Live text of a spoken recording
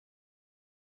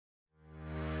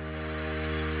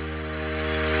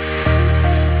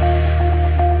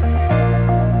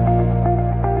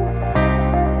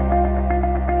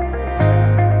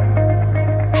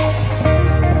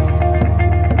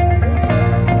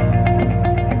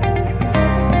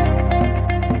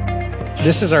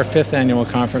This is our 5th annual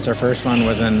conference. Our first one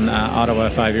was in Ottawa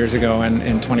 5 years ago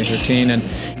in 2013. And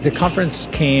the conference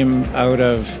came out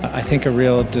of, I think, a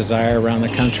real desire around the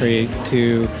country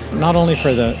to not only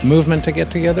for the movement to get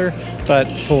together, but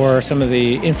for some of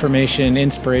the information,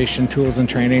 inspiration, tools and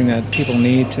training that people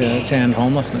need to end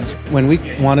homelessness. When we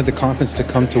wanted the conference to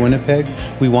come to Winnipeg,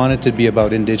 we wanted to be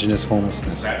about Indigenous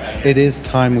homelessness. It is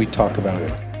time we talk about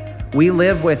it. We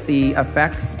live with the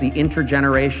effects, the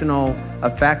intergenerational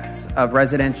effects of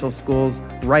residential schools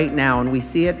right now, and we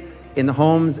see it in the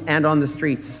homes and on the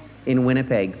streets in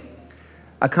Winnipeg.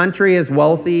 A country as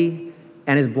wealthy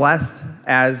and as blessed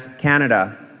as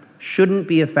Canada shouldn't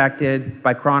be affected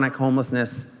by chronic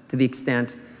homelessness to the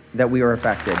extent that we are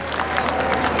affected.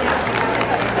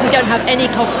 We don't have any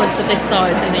conference of this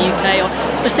size in the UK,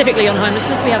 or specifically on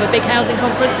homelessness. We have a big housing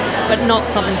conference, but not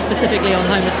something specifically on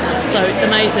homelessness. So it's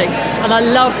amazing. And I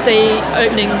love the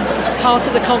opening part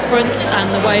of the conference and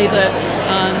the way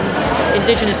that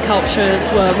Indigenous cultures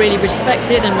were really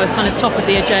respected and were kind of top of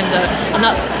the agenda. And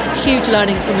that's huge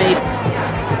learning for me.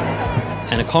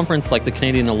 And a conference like the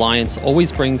Canadian Alliance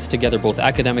always brings together both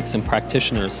academics and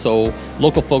practitioners, so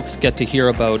local folks get to hear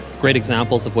about great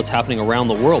examples of what's happening around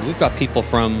the world. We've got people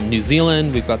from New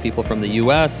Zealand, we've got people from the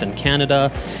US and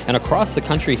Canada, and across the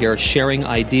country here sharing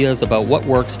ideas about what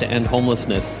works to end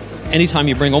homelessness. Anytime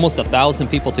you bring almost 1,000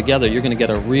 people together, you're going to get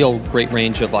a real great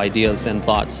range of ideas and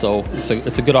thoughts, so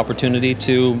it's a good opportunity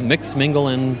to mix, mingle,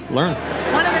 and learn.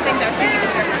 One of the things I was thinking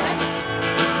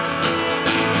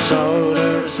is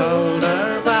shoulder, shoulder,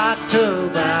 back to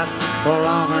back, for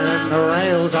longer than the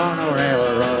rails on a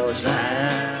railroad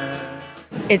track.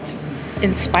 It's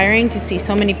inspiring to see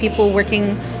so many people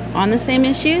working on the same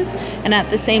issues, and at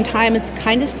the same time, it's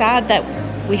kind of sad that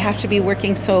we have to be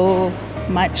working so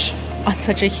much on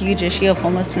such a huge issue of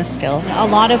homelessness still. A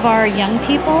lot of our young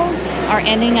people are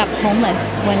ending up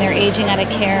homeless when they're aging out of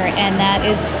care, and that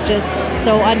is just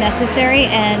so unnecessary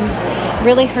and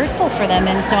really hurtful for them.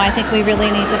 And so I think we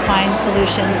really need to find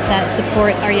solutions that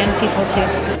support our young people too.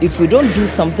 If we don't do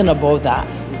something about that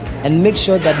and make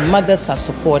sure that mothers are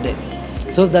supported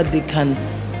so that they can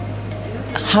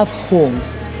have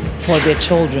homes for their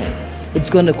children, it's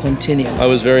going to continue. I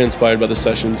was very inspired by the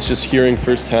sessions, just hearing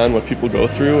firsthand what people go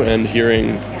through and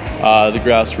hearing the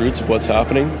grassroots of what's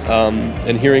happening,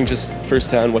 and hearing just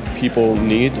firsthand what the people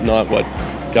need, not what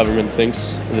government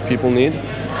thinks the people need.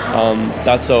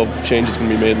 That's how change is going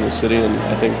to be made in the city, and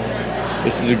I think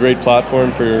this is a great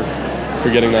platform for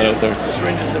getting that out there. The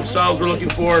syringes themselves we're looking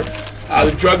for.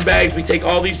 The drug bags, we take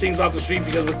all these things off the street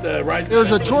because with the rise.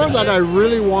 There's a tour that I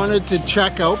really wanted to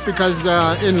check out because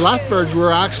in Lethbridge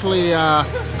we're actually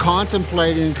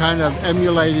contemplating kind of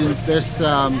emulating this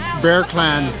bear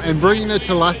clan and bringing it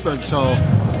to Lethbridge. So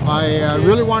I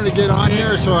really wanted to get on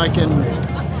here so I can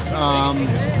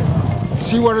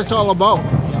see what it's all about.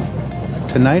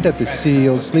 Tonight at the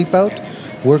CEO Sleep Out,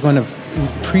 we're going to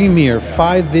premiere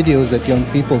 5 videos that young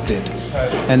people did.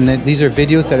 And these are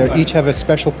videos that each have a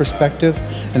special perspective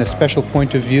and a special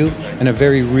point of view and a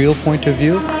very real point of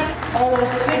view.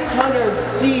 Almost 600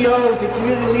 CEOs and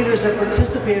community leaders have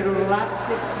participated over the last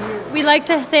 6 years. We'd like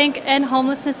to thank End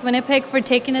Homelessness Winnipeg for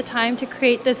taking the time to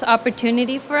create this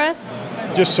opportunity for us.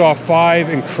 Just saw 5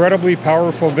 incredibly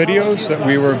powerful videos that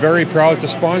we were very proud to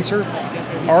sponsor.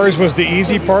 Ours was the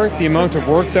easy part. The amount of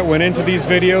work that went into these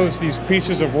videos, these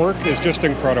pieces of work, is just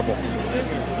incredible.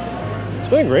 It's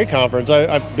been a great conference.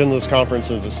 I've been to this conference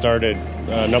since it started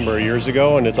a number of years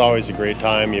ago, and it's always a great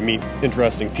time. You meet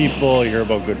interesting people, you hear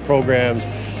about good programs,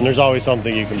 and there's always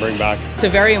something you can bring back. It's a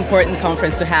very important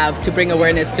conference to have to bring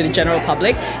awareness to the general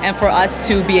public and for us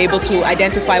to be able to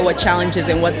identify what challenges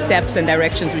and what steps and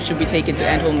directions we should be taking to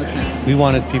end homelessness. We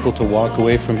wanted people to walk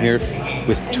away from here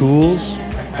with tools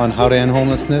on how to end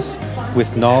homelessness,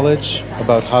 with knowledge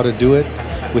about how to do it,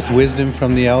 with wisdom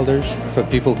from the elders, for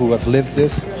people who have lived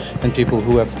this and people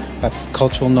who have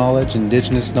cultural knowledge,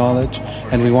 Indigenous knowledge,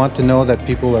 and we want to know that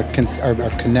people are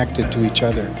connected to each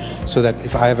other so that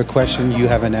if I have a question, you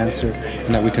have an answer,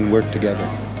 and that we can work together.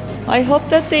 I hope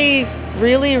that they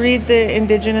really read the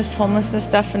Indigenous homelessness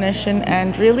definition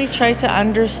and really try to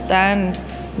understand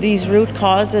these root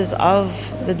causes of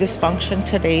the dysfunction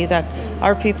today that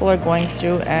our people are going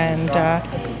through, and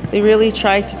they really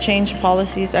try to change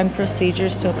policies and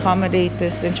procedures to accommodate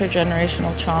this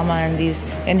intergenerational trauma and these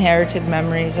inherited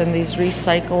memories and these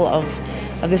recycle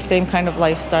of the same kind of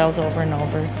lifestyles over and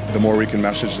over. The more we can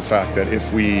message the fact that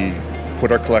if we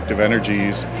put our collective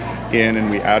energies in and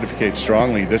we advocate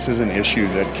strongly, this is an issue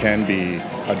that can be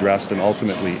addressed and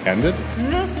ultimately ended.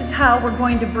 This is how we're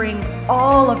going to bring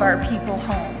all of our people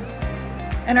home.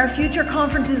 And our future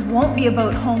conferences won't be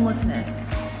about homelessness.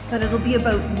 but it'll be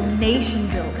about nation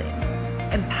building,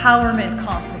 empowerment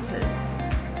conferences.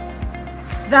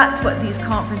 That's what these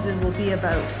conferences will be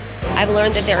about. I've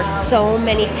learned that there are so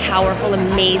many powerful,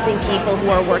 amazing people who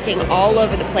are working all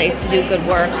over the place to do good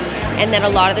work, and that a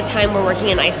lot of the time we're working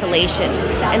in isolation.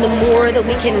 And the more that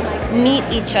we can meet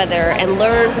each other and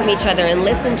learn from each other and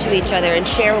listen to each other and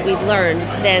share what we've learned,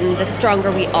 then the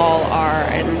stronger we all are.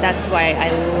 And that's why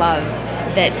I love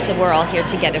that we're all here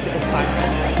together for this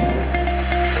conference.